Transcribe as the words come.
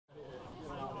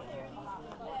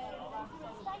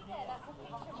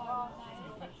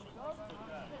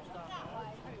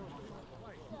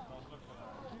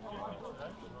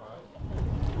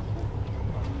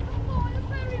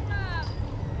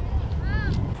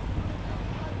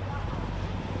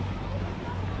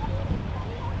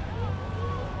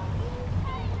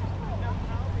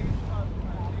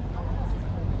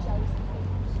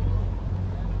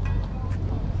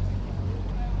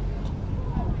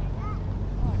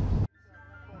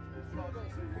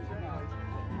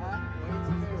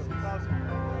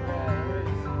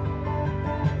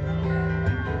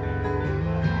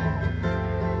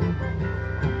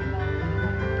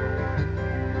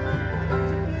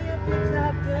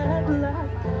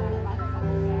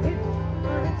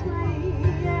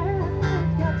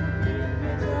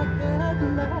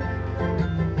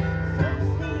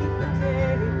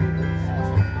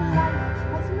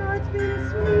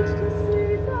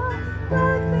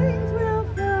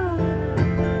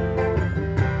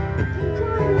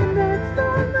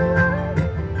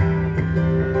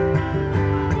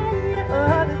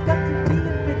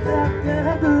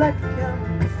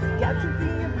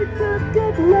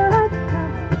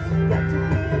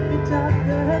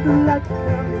luck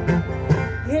coming.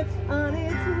 It's on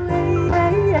its way.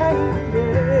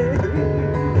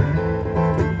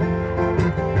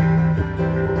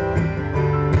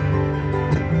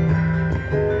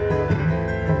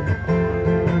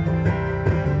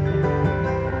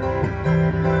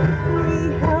 We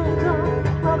held on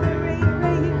while the rain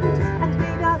rained and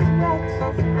made us wet,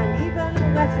 and even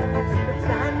wetter. The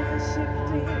sands are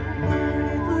shifting, the moon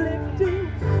is lifting,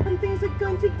 and things are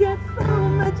going to get so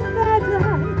much better.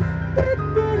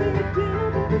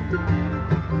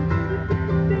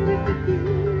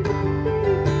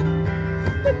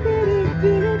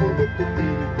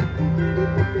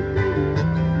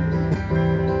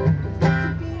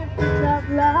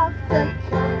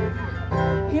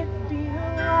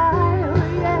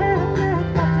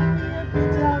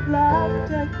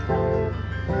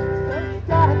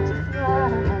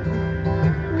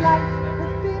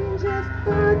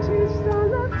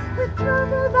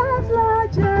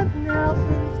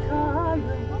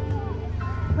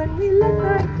 When we look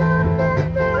back down, there's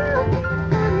nothing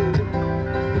funny.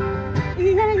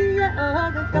 Yeah, oh,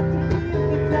 there's got to be a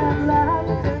bit of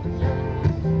laughter.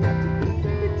 Got to be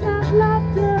a bit of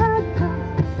laughter.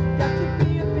 Got to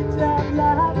be a bit of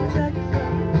laughter.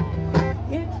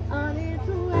 It's on its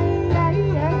way.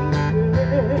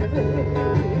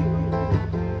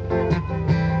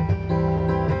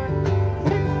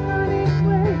 It's on its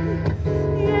way.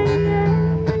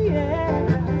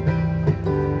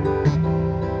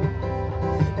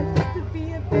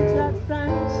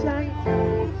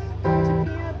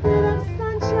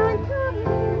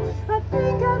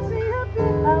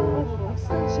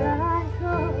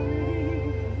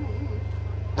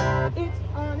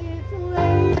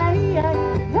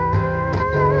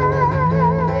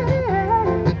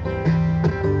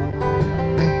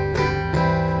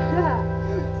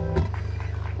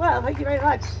 Well, thank you very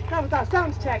much. That was our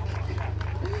sound check.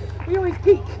 We always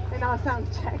peak in our sound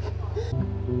check.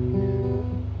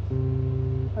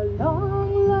 A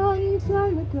long, long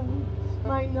time ago,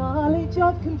 my knowledge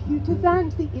of computers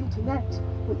and the internet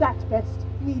was at best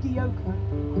mediocre.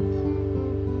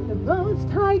 The most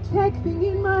high-tech thing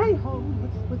in my home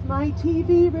was my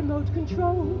TV remote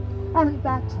control, and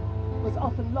that was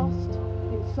often lost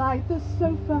inside the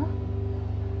sofa.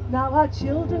 Now our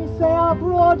children say our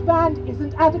broadband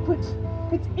isn't adequate,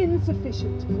 it's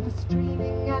insufficient for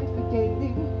streaming and for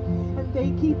gaming, and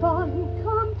they keep on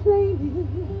complaining.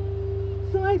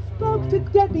 So I spoke to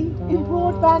Debbie in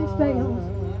broadband sales,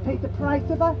 paid the price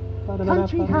of a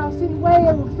country house in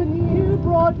Wales for new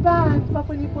broadband, but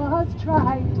when it was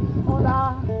tried, all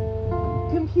our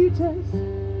computers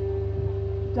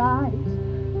died.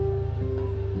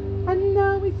 And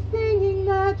now we're singing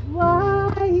that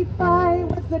Wi-Fi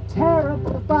was a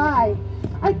terrible buy.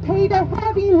 I paid a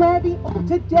heavy levy all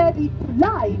to Debbie, who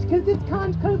lied, cause it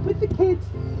can't cope with the kids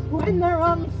when they're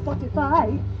on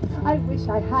Spotify. I wish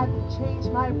I hadn't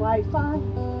changed my Wi-Fi.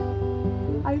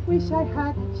 I wish I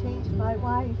hadn't changed my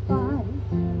Wi-Fi.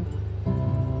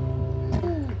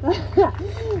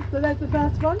 So that's the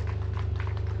first one.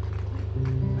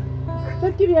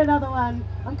 Let's give you another one.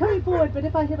 I'm coming forward, but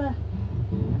if I hear a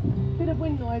bit of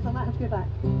wind noise, I might have to go back.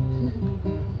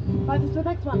 Right, this is the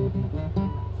next one.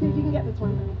 See if you can get this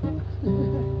one.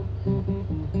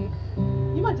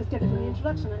 You might just get it from the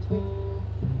introduction, actually.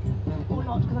 Or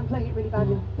not, because I'm playing it really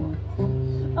badly.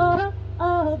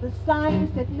 Oh, the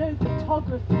sign said no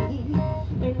photography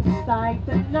inside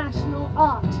the National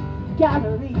Art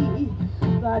Gallery.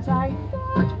 But I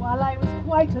thought while I was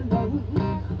quite alone,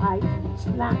 I'd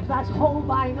slap that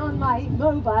Holbein on my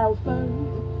mobile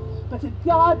phone. But a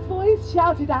guard's voice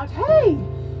shouted out, "Hey!"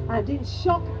 And in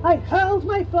shock I hurled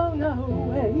my phone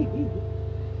away.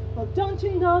 Well, don't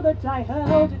you know that I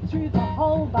hurled it through the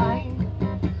Holbein,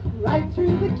 right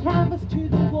through the canvas to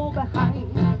the wall behind.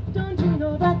 Don't you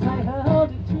know that I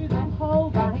hurled it through the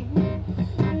Holbein?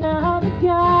 Now the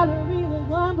gallery will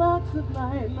want lots of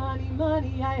my money,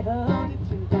 money. I hurled it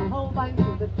through the Holbein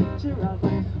to the picture of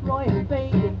a royal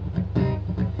baby.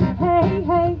 Hey,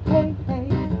 hey, hey, hey,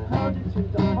 hurled it through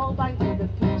the Holbein to the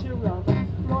picture of a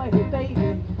royal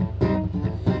baby.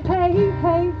 Hey,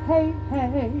 hey, hey,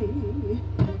 hey.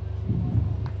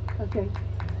 Okay.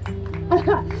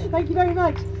 Thank you very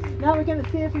much. Now we're going to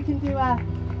see if we can do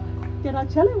get our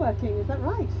cello working. Is that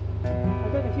right? I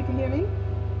don't know if you can hear me. You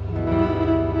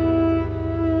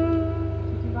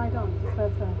can ride on. Just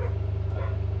first verse.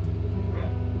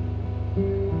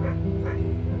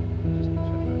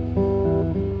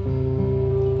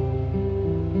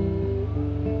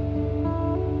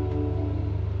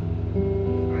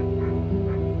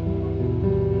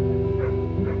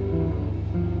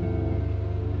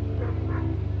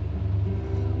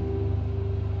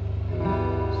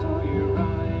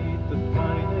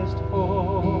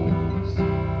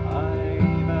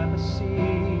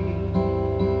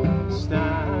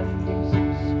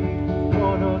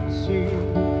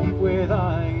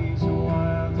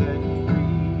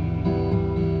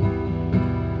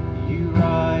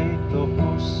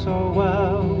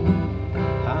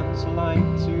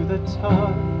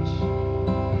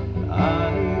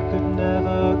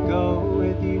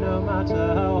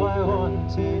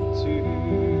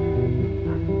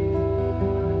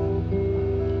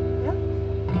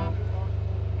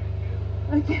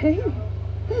 Okay.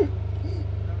 Can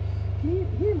you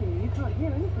hear me? You can't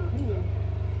hear anything, can you?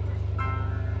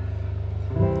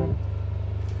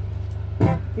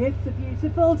 It's a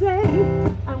beautiful day,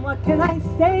 and what can I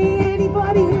say?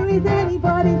 Anybody who is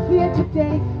anybody's here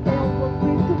today. They all walk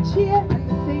with good cheer and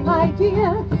the same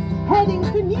idea, heading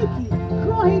for Newquay,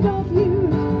 Croydon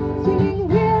Views, singing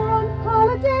we're on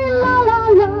holiday, la la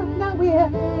la. Now we're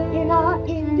in our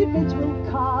individual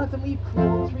cars and we've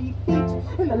crawled 3 feet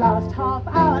in the last half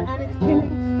hour, and it's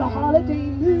killing the holiday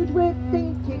mood. We're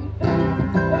thinking,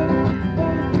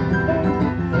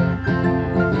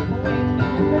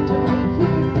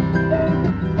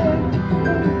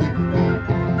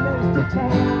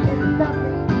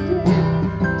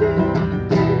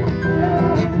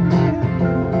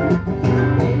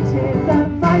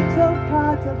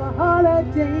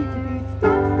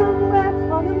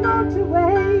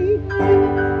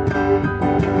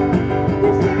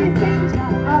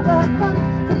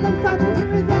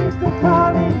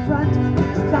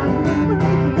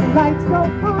 lights go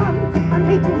on, I'm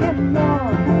hating him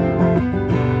more.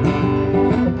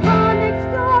 The car next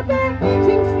door, they're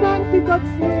eating snacks. They've got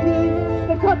smoothies,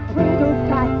 they've got Pringles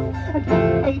packs, and we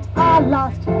ate our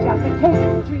last Jaffa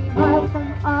cake 3 miles from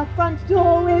our front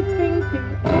door. We're thinking,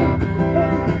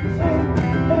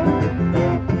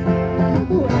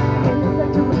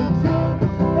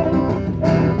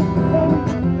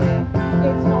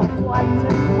 it's not quite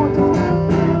as hot as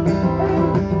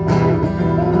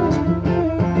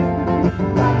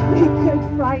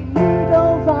fry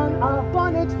noodles on our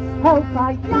bonnet, help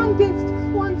our youngest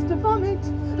wants to vomit,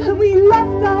 and we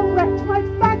left our wet wipes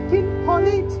back in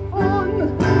Polly's on.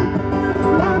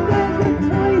 Now there's a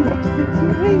toilet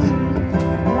situation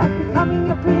that's becoming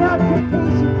a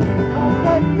preoccupation, because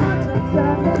there's not a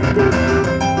service station,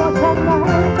 but on the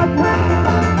whole the planet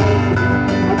I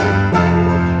just find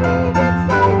a tree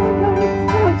beside the road,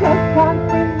 and I just can't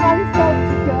bring myself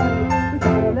to go. With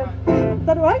all of these. Is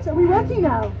that alright? Are we working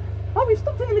now? Oh, we've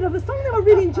stopped in the middle of the song now. We're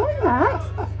really enjoying that.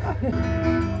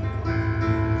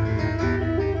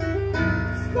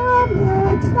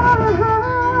 Summertime,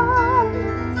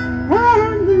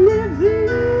 and the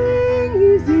living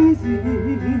is easy.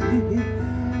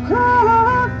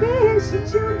 Crawfish are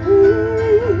jumping,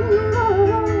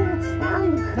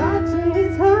 and the cotton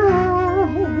is high.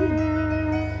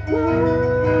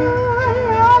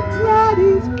 Your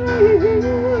daddy's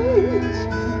rich,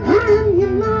 and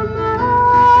your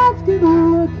mama's good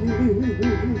looking.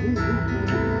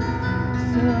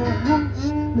 So hush,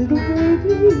 little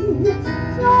baby,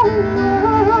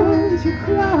 don't you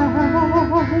cry.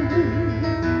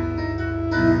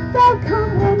 There'll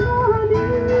come a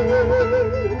morning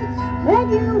when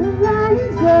you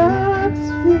rise up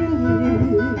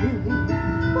singing.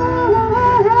 Oh,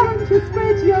 and you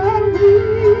spread your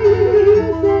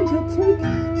wings and you'll take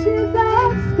to the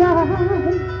sky.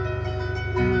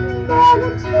 But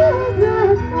until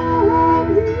that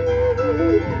morning,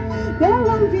 there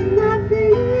won't be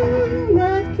nothing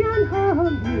that can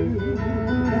harm you.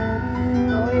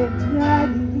 Oh, if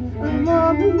Daddy and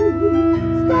Mommy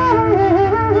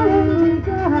standing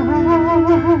by.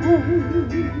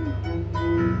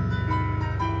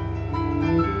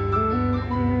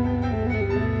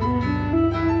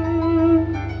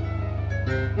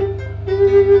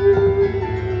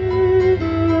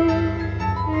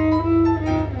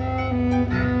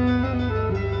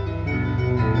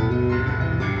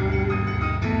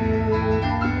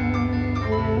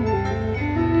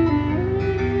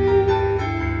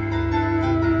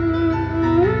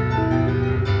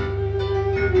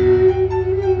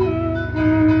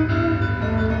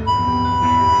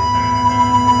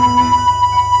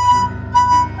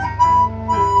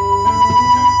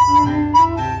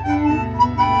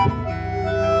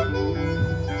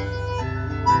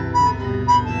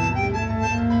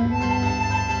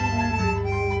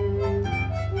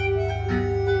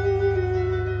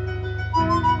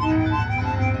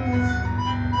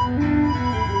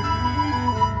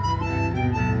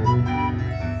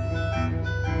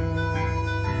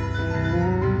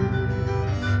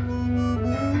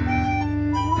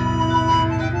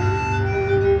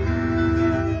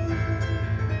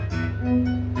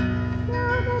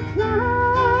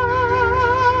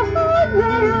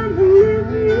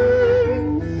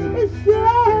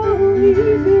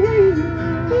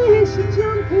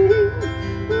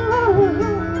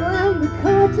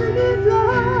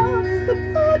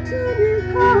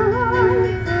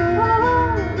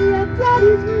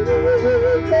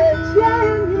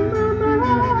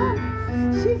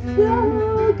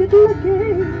 Good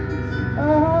looking.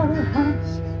 Oh,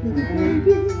 hush, little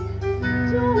baby,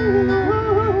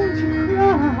 don't you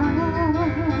cry.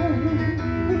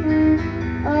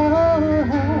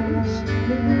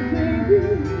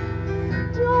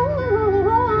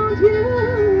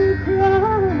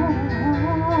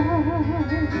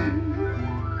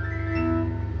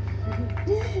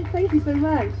 Thank you so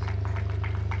much.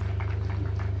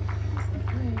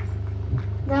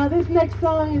 Now this next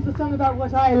song is a song about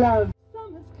what I love.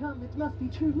 Summer's come, it must be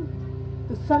true.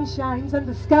 The sun shines and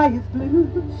the sky is blue,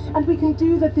 and we can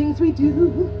do the things we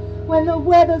do. When the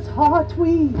weather's hot,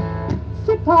 we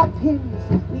sip our pins,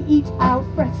 we eat al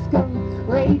fresco,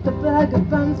 raid the burger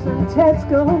buns from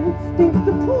Tesco, think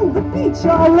the pool, the beach,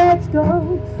 oh let's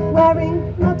go,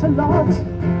 wearing not a lot.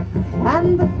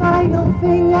 And the final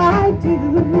thing I do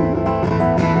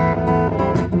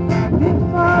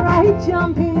before I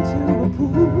jump into a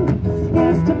pool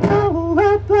is to blow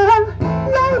up a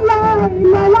lilo,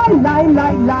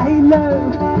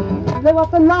 blow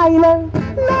up a lilo,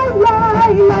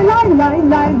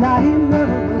 lilo,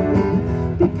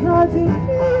 because it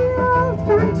feels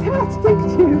fantastic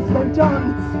to float on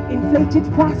inflated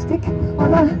plastic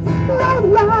on a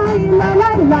lilo,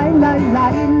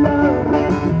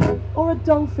 or a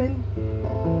dolphin.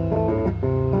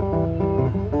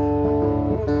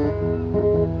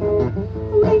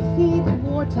 We see the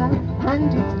water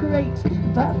and it's great,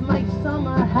 but my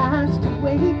summer has to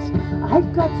wait.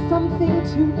 I've got something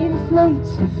to inflate,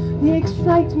 the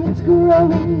excitement's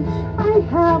growing. I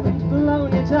haven't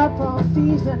blown it up all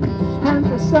season, and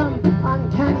for some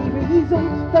uncanny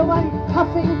reason, though I'm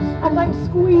puffing and I'm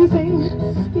squeezing,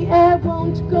 the air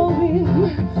won't go in.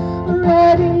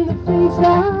 Red in the face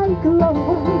I glow,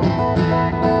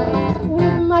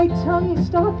 with my tongue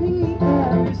stopping the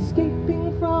air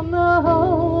escaping from the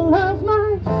hole of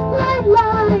my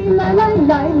lilo.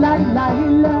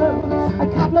 I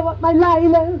can't blow up my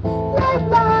lilo,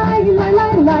 lilo.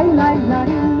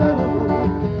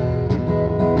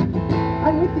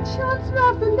 I'm with the Chancellor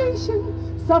of the nation,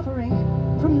 suffering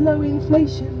from low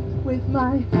inflation, with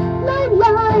my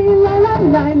lilo.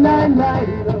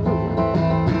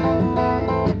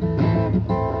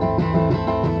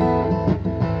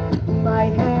 My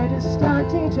head is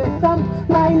starting to thump,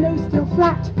 lilo's still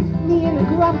flat, me in a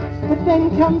grump, but then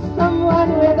comes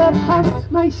someone with a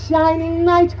pump. My shining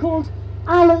knight called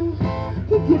Alan,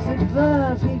 he gives it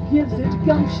verve, he gives it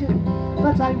gumption,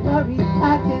 but I worry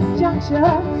at this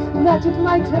juncture that it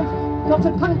might have got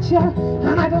a puncture,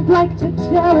 and I don't like to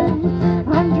tell him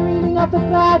I'm dreaming of the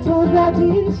battle that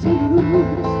ensues.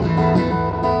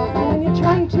 When you're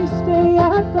trying to stay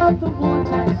above the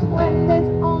water, when there's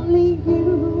only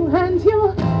you and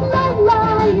your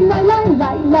lilo,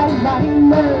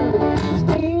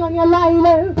 staying on your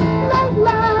lilo,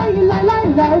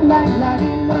 lilo.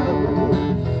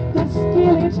 The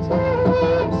skill it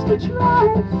takes to try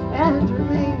and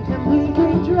remain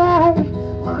completely dry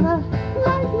on a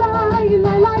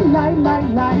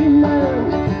lilo,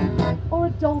 or a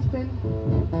dolphin.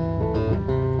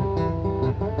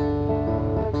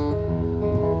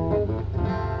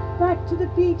 Back to the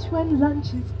beach when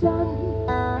lunch is done.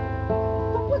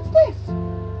 But what's this?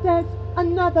 There's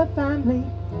another family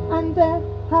and they're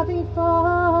having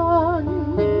fun.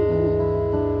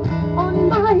 On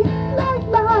my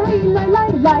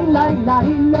lilo,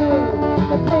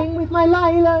 they're playing with my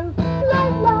lilo,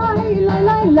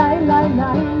 lilo.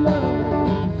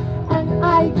 And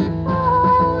I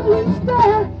only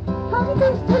stare. How do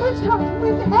they fill it up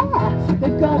with air?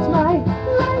 They've got my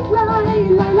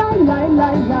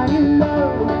lilo,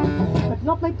 but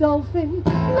not my dolphin,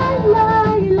 lilo.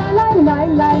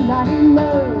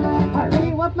 I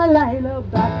really want my lilo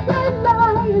back,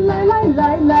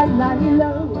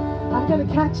 lilo. I'm gonna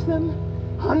catch them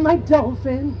on my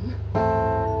dolphin.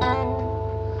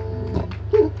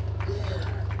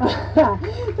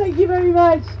 Thank you very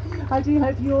much. I do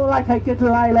hope you all like a good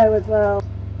lilo as well.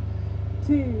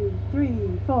 2,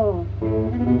 3, 4.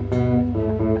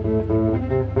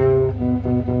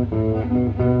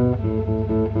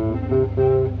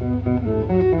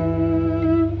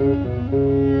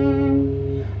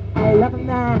 I love a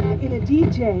man in a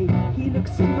DJ. He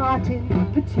looks smart in,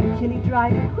 particularly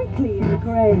driving quickly in the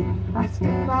grey.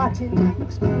 Aston Martin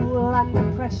looks cool under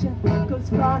pressure, goes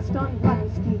fast on one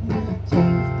ski.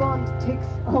 James Bond ticks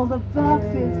all the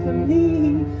boxes for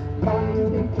me. Bond has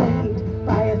been played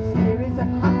by a series of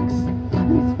hunks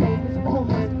whose fame is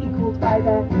almost equalled by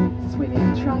their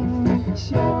swimming trunks.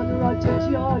 Sean, Roger,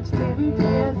 George, Tim,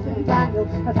 Pierce and Daniel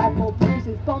have had more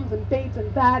bruises, bombs and babes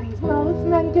and baddies most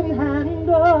men can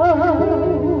handle.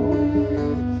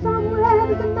 Somewhere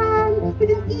there's a man with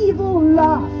an evil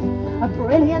laugh, a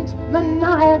brilliant,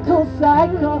 maniacal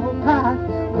psychopath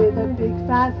with a big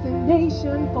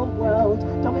fascination for world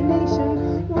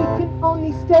domination. We can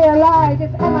only stay alive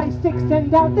if MI6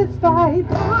 send out the spy.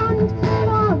 Bond,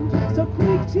 so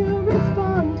quick to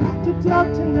respond to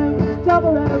Dr. No,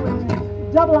 00 and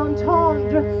double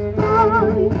entendre.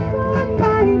 Bond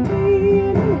by me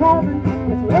in heaven,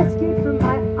 if rescued from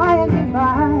my iron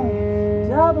by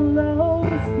 007.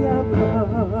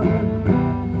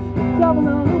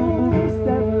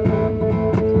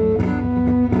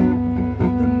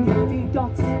 007. The movie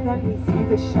dots, then we see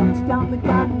the shots down the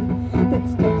gun, then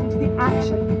straight into the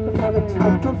action before the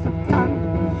titles have come.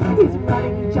 He's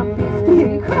running, jumping,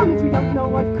 skiing, crumbs, we don't know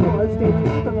what caused it,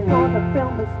 but before the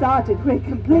film has started we're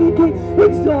completely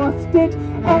exhausted.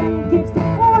 And gives the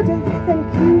orders, then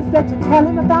clues that to tell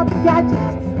him about the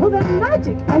gadgets. Oh, the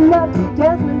magic, I love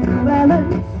Desmond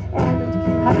Llewellyn, and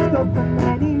have scope for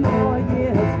many more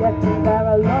years yet. There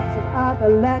are lots of other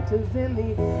letters in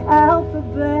the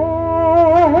alphabet.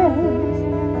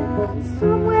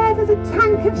 Somewhere there's a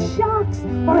tank of sharks,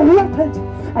 or a leopard,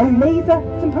 a laser,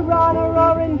 some piranha,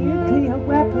 or a nuclear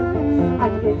weapon.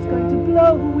 And it's going to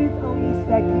blow with only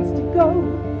seconds to go.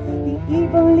 The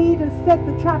evil leader set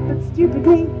the trap, but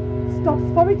stupidly stops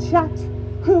for a chat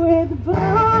with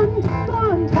Bond.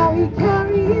 Bond, how he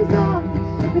carries on,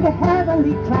 with a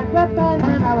heavily clad weapon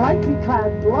and a lightly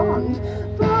clad blonde.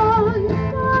 Bond,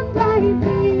 Bond, I be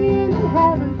in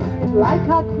heaven, if like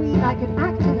our queen I could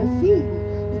act in a scene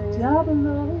with 007.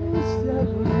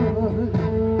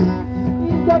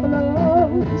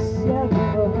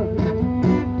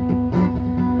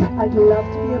 007. I'd love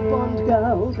to be a Bond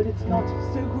girl, but it's not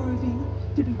so groovy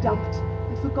to be dumped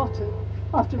and forgotten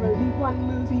after only one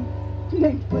movie.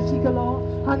 Named Pussy Galore,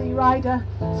 Honey Rider,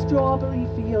 Strawberry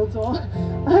Fields, or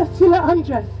Ursula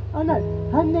Undress. Oh no,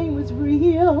 her name was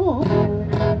real.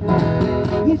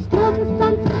 He's filled with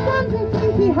stunts and guns and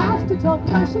things he has to talk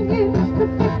Russian in. For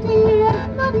 50 years,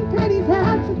 Money Penny's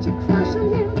had such a crush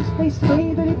on him. They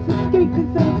say that it's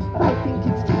escapism, but I think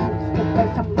it's true. That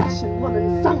there's some Russian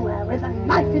woman somewhere with a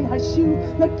knife in her shoe,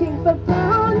 looking for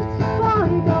Bond.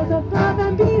 Bond goes above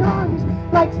and beyond,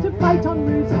 likes to fight on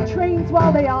roofs of trains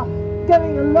while they are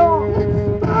going along.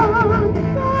 Bond,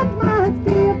 Bond must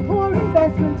be a poor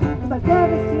investment, cause I've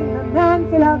never seen a man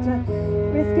fill out a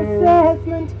risk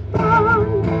assessment.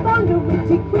 Bond, Bond, a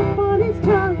witty quip on his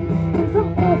tongue, in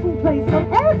some awful place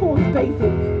on Air Force Base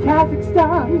in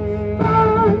Kazakhstan.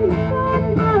 Bond,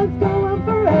 Bond must go on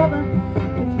forever,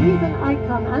 cause he's an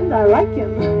icon and I like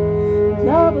him.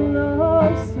 007.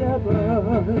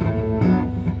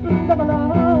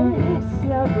 007.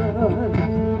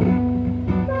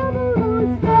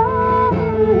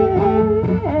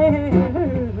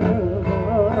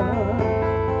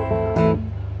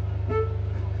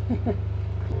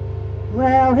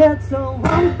 Well, it's all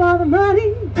one for the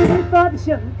money, two for the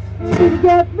show. So to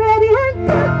get ready and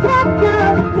put that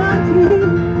girl down to you.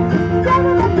 Some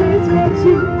of the blues red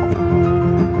shoes.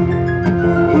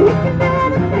 You can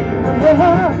never think of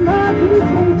my blues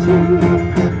red shoes. You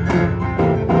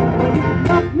can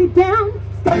knock me down,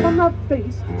 step on my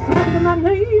face, slapping my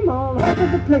name all over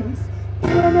the place. Do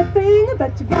anything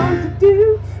that you want to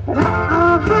do, but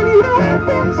honey, love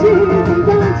them shoes and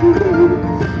don't you?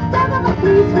 Some of my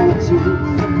blues red shoes.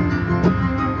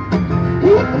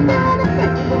 You can never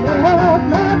think of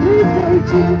my blues red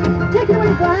shoes. Take it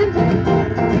away, Brian.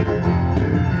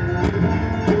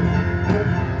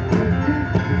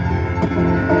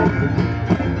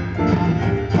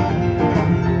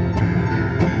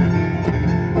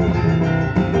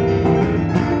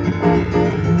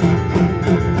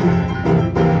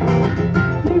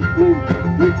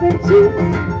 Blues red shoes,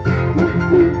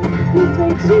 blues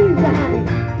red shoes, honey.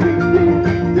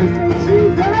 Blues red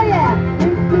shoes, oh yeah.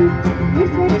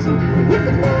 Blues red shoes. You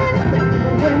can never think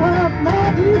of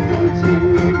my blues red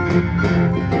shoes.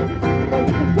 Well,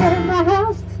 you can get in my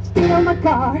house, steal my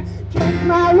car, drink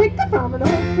my liquor from an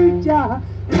old fruit jar.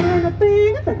 Do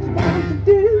anything that you want to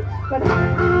do, but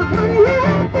honey,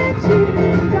 love that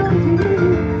shoes, don't you?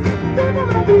 Some of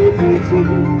my blues red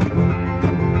shoes.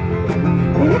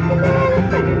 You can never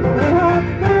think of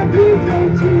my blues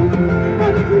red shoes.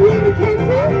 I'm free, you can't see.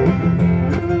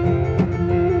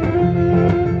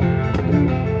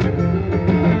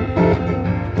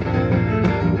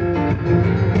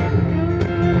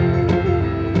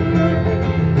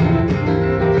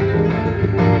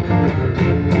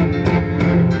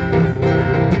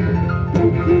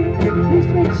 Blues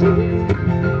red shoes.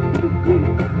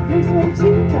 Blues red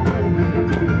shoes,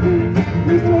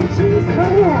 blues red shoes,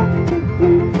 oh yeah.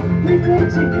 Blues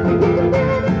red shoes. You can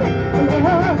never think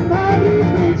of my blues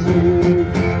red shoes.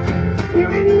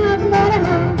 You're in nothing but a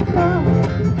hound dog,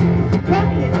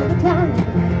 crying all the time.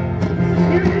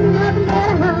 You're in nothing but a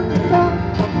hound dog,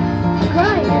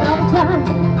 crying all the time.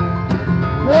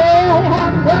 Well, you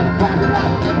haven't done a fun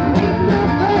right to make no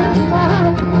friends of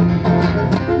mine.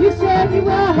 You said you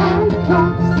were high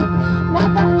class, now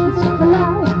that was just a lie.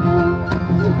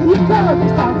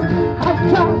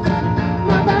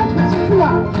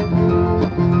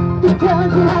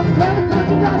 ones who have never come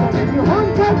together. You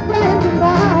want a friend of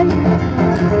mine.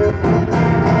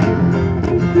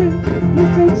 You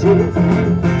say cheese.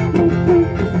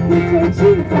 You say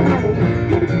cheese, honey.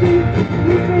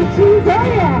 You say cheese, oh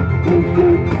yeah.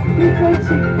 You say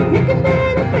cheese. You can do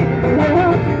anything,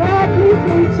 girl, but you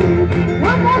say cheese.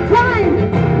 One more time.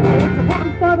 It's a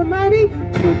one for the money,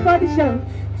 two for the show.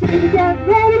 So you get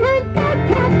ready and get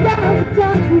down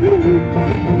to you.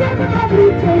 Step on my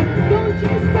blue suede, don't you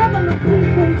step on the blue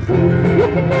suede shoes. You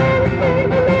can do anything,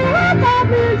 but let my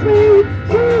blue suede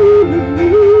shoes.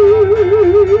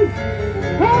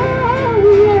 Oh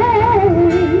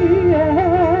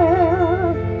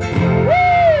yeah,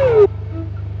 woo!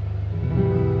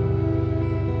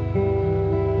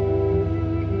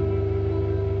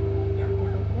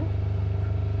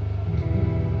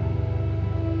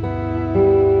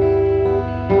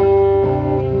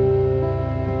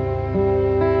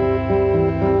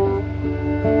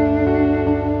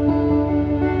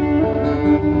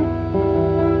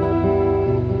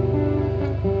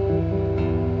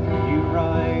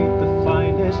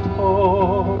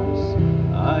 Horse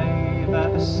I've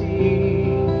ever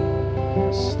seen,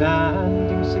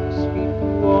 standing 6 feet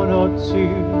 1 or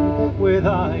 2, with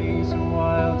eyes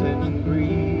wild and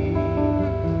green.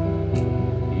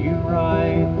 You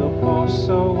ride the horse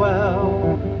so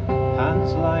well,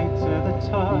 hands light to the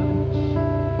touch.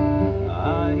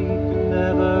 I could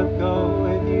never go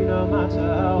with you, no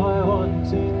matter how I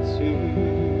wanted to.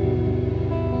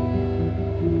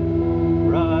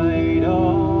 Ride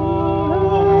on.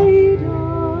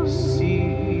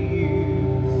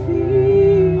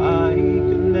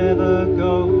 Never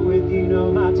go with you,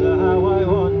 no matter how I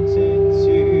wanted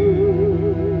to.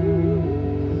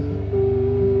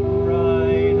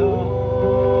 Ride on,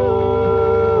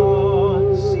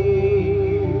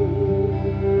 see you.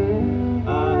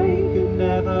 I could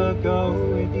never go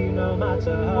with you, no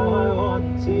matter how I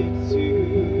wanted to.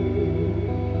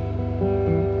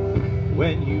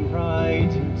 When you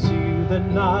ride into the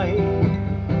night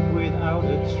without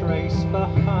a trace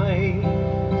behind,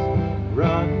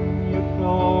 run your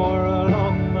claw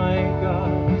along my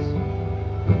guts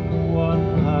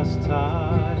one last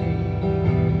time.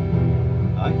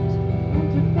 I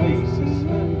want to face the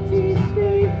empty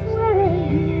space where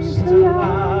you used to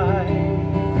lie,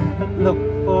 and look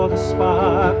for the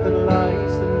spark that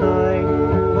lights the night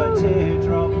through a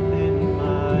teardrop in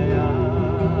my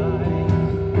eye.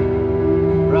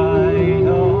 Ride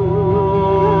on,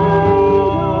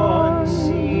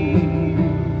 see you.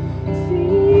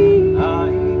 I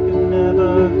could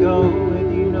never go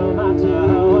with you, no matter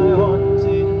how I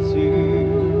wanted to.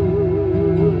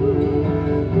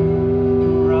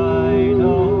 Ride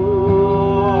on,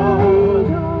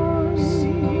 see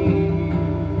you.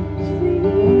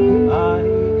 I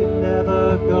could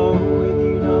never go with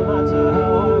you, no matter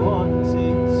how I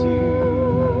wanted to.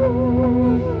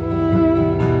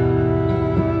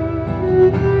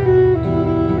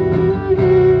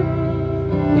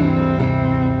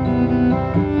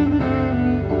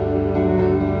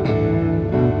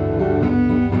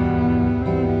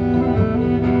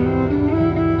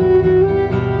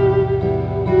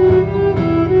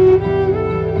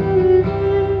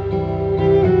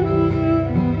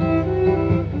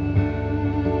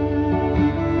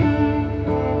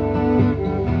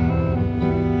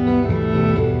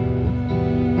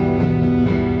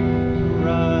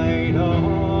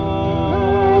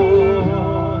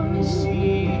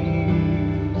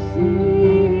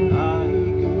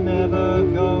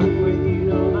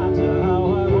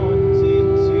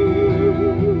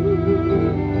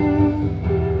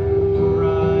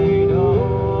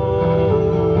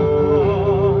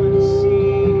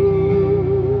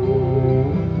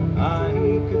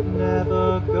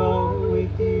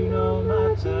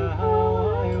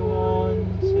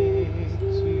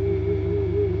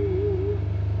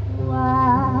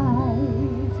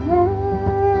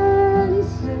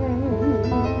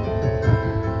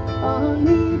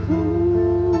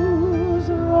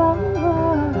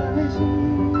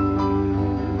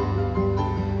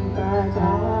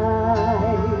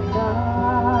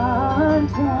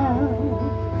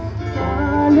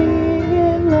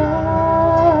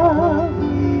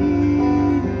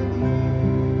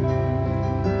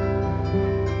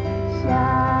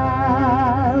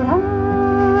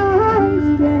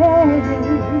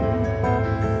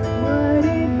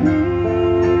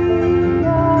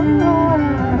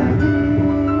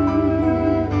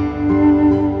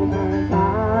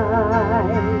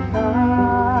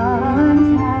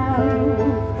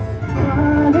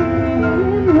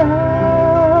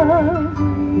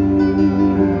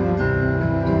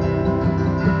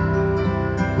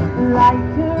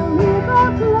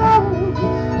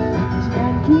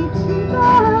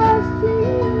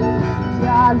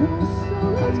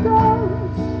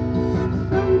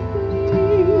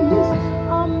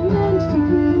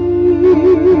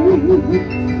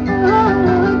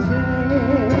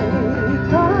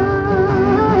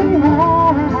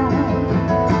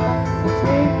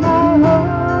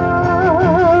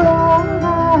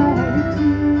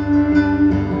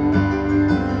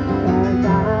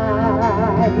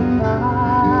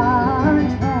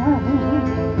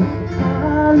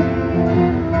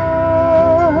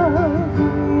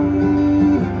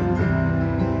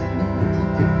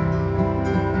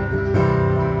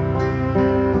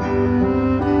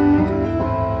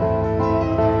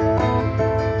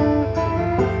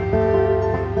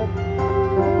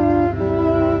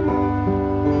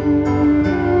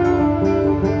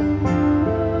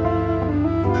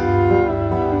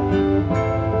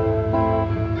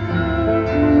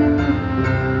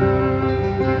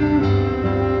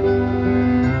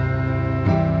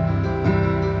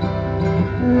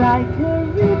 Like a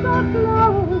river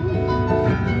flows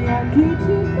gently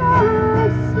to the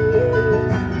sea,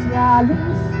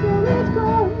 darling, so it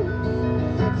goes.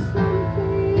 Some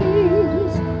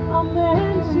things are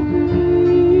meant to be.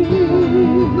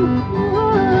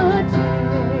 Oh, take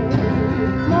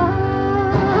my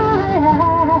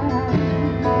hand,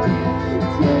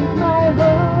 take my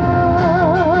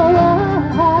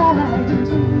hand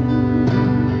too,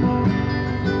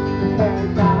 'cause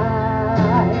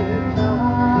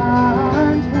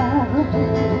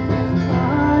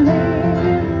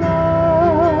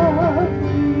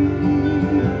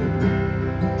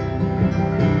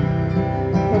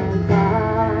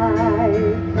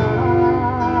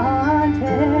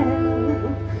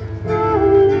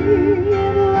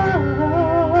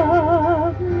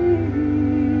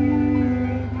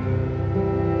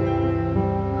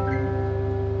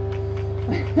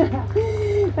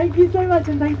Thank you so much,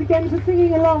 and thanks again for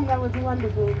singing along. That was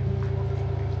wonderful.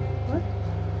 What?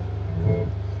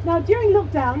 Now, during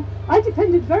lockdown, I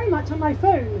depended very much on my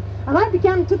phone, and I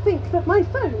began to think that my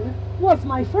phone was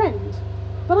my friend.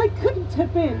 But I couldn't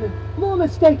have been more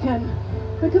mistaken,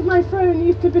 because my phone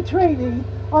used to betray me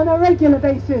on a regular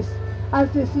basis, as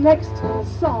this next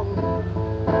song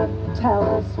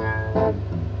tells.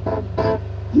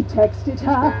 He texted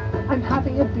her, "I'm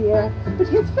having a beer," but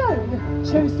his phone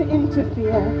chose to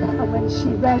interfere. And when she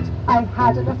read I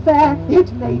had an affair,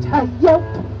 it made her yelp.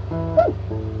 Woo!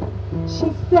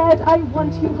 She said, "I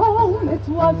want you home." This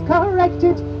was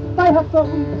corrected by her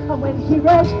phone. And when he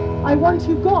read, "I want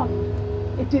you gone,"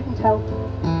 it didn't help.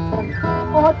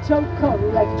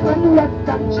 Autocorrect when left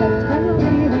unchecked can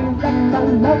really wreck a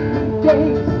lovely day.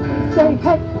 We say,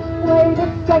 heck, wait a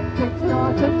sec, it's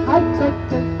not as high-tech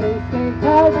as they say,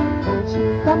 'cause I can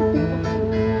choose something to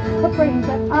choose, a phrase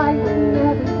that I will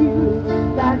never use.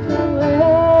 That's the way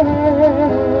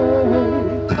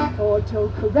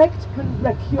autocorrect can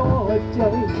wreck your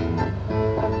day.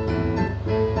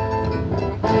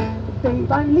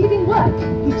 "Babe, I'm leaving work,"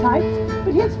 he typed,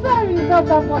 but his phone felt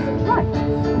that wasn't right.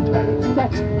 And when it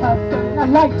set her phone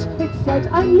alight, it said,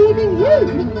 "I'm leaving you."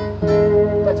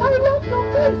 "But I love your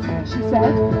face," she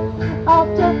said.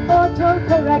 After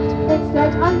autocorrect, it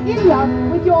said, "I'm in love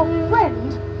with your friend,"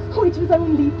 which was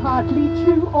only partly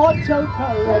true.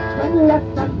 Autocorrect, when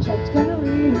left unchecked, can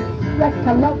really wreck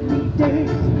a lovely day.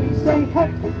 We say,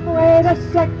 heck, wait a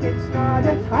sec, it's not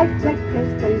as high-tech as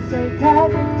they say,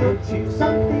 'cause it will choose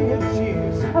something to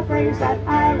choose, a phrase that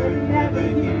I will never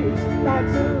use.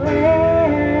 That's the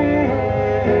way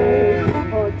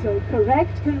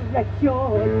autocorrect can wreck your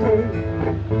day.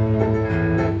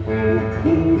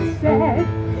 He said,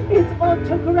 "It's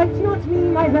autocorrect, not me,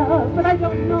 my love, but I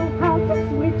don't know how to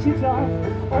switch it off.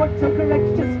 Autocorrect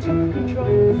just took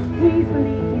control. Please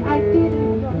believe me, I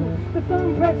didn't know. The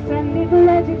phone pressed and it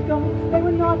let it go. They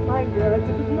were not my words,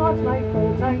 it was not my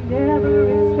fault. I never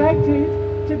expected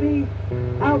to be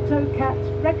autocat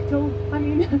rectal,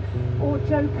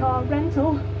 autocar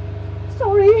rental.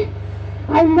 Sorry,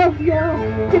 I love your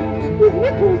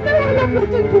nipples. No, I love your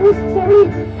dimples. Sorry,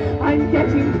 I'm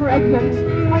getting pregnant.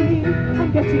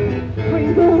 I'm getting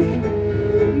Pringles.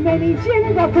 Many gin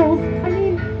bottles.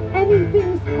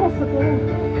 Anything's possible.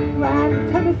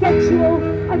 Grant's homosexual.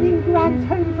 Grant's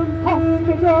home from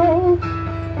hospital.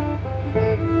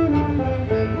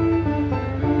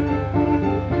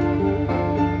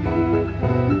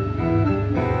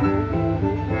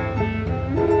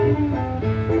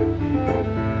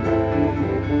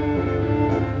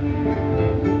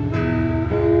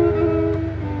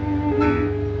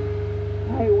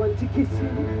 To kiss you,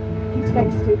 he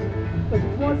texted, but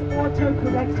it was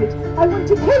auto-corrected. "I want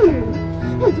to kill you,"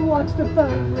 was what the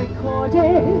phone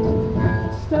recorded.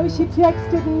 So she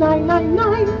texted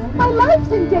 999, "My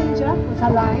life's in danger," was her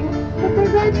line. But they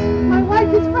read, "My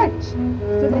wife is French,"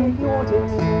 so they ignored it.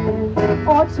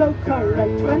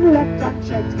 Autocorrect when left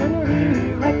unchecked can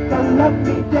really wreck a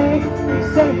lovely day. We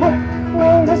say, hey,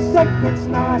 wait a sec, it's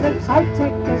not as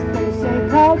high-tech as they say,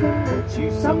 cause it will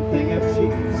choose something and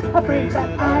choose a phrase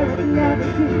that I would never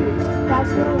use. That's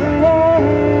the way.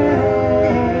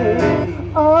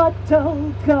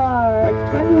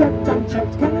 Autocorrect when left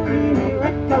unchecked can really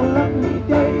wreck a lovely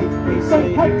day. We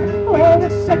say, hey, wait a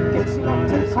sec, it's not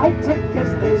as high-tech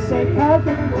as they say, cause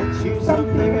it will choose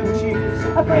something and choose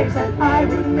a phrase that I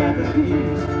would never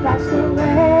use. That's the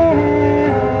way.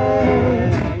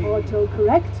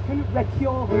 Autocorrect can wreck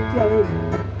your day.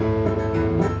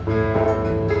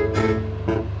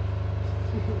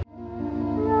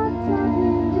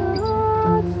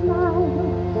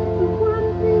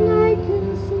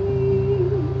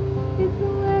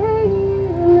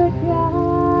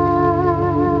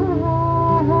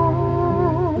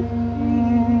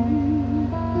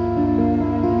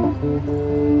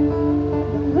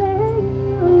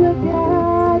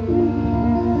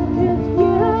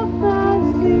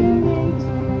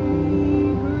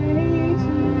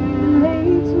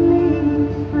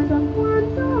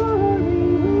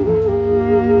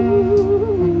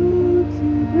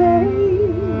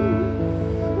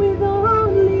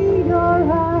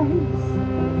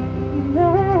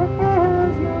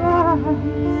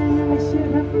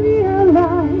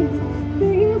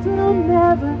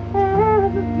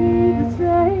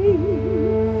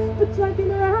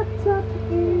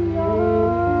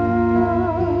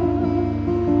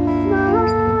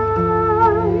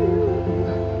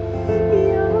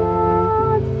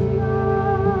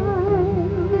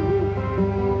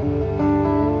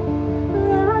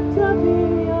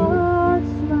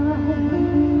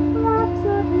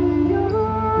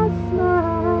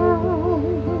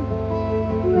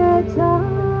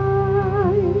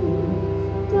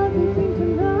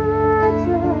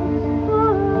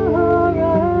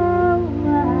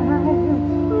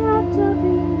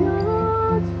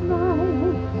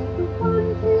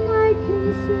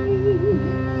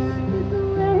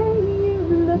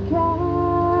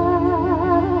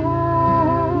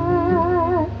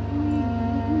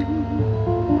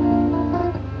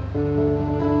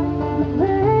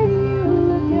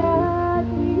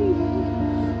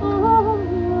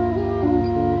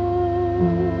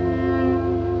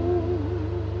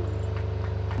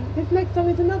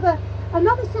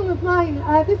 Another song of mine.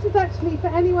 This is actually for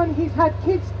anyone who's had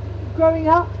kids growing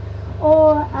up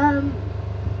or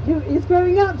who is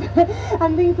growing up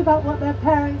and thinks about what their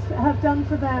parents have done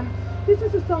for them. This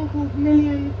is a song called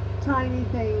Million Tiny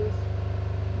Things.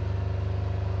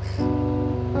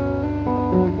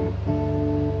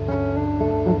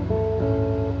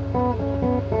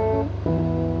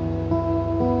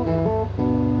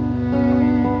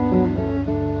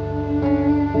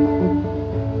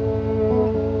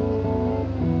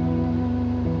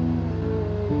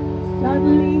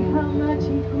 Suddenly how much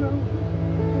he'd grown,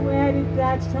 where did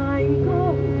that time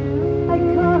go? I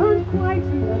can't quite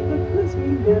remember, cause we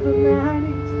never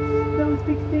managed those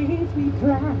big things we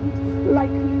planned, like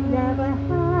we never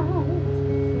had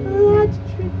that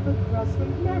trip across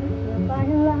America by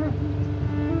land.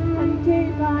 And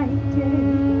day by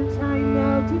day time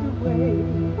melted away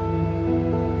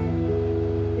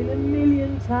in a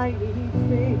million tiny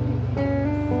things,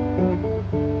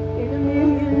 in a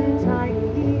million tiny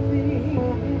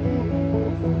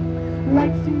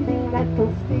like soothing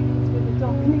metal stings with a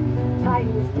donkey,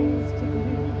 tiny strings to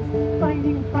glue,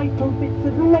 finding vital bits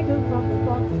of Lego from the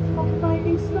box, or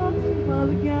finding something while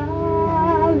the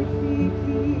galaxy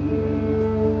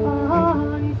keeps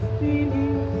on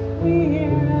spinning.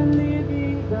 We're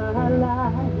living the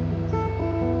lives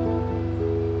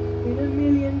in a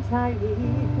million tiny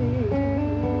things.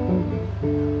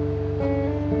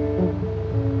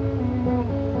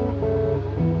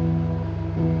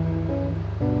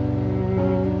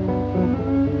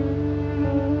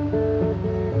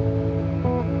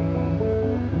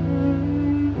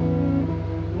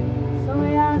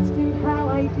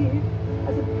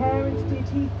 As a parent, did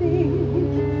he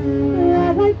think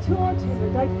that I taught him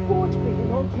and I fought for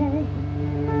him okay?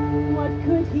 What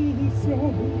could he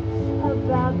say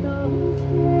about those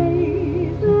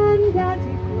days? And as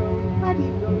he grown, had he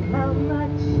known how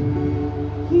much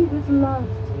he was loved?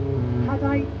 Had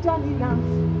I done enough?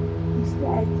 He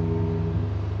said,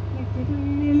 you did a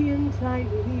million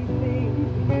tiny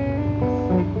things.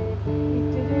 You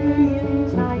did a million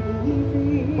tiny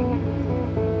things.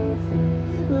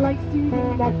 Like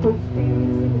soothing metal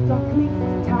stings with darkly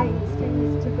tiny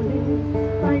strings to balloons,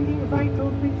 finding vital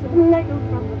bits of Lego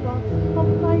from the box, or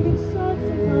finding socks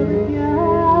in how the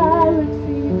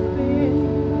galaxy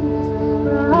spins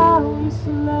round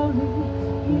slowly.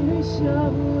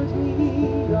 showed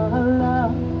me your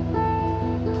love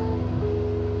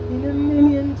in a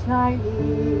million tiny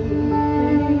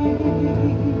things,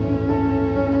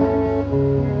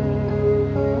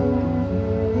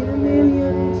 in a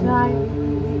million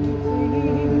tiny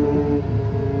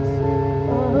things.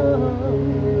 Oh.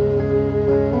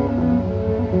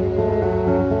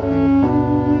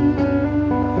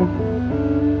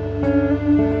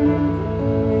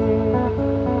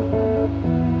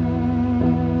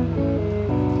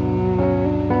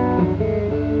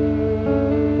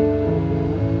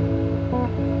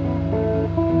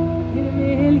 In a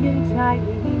million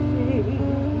tiny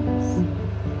things,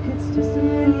 it's just a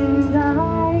million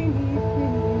tiny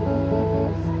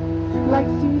things, like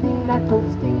soothing nettle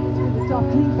stings with a dock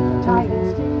leaf,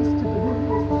 tying strings to the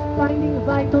roof, finding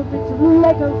vital bits of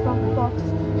Lego from the box.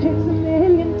 It's a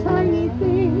million tiny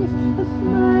things, a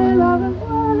smile or a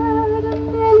word, a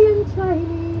million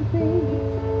tiny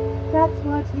things. That's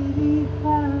what he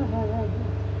heard.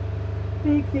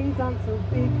 Big things aren't so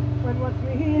big when what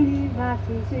really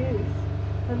matters is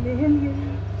a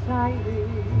million tiny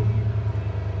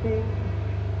things.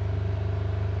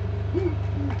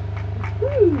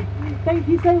 Woo! Thank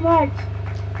you so much.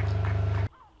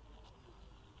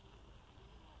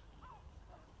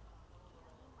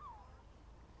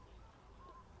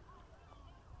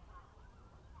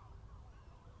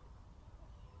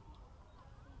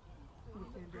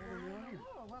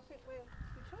 Oh, I think we'll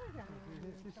try down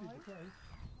here.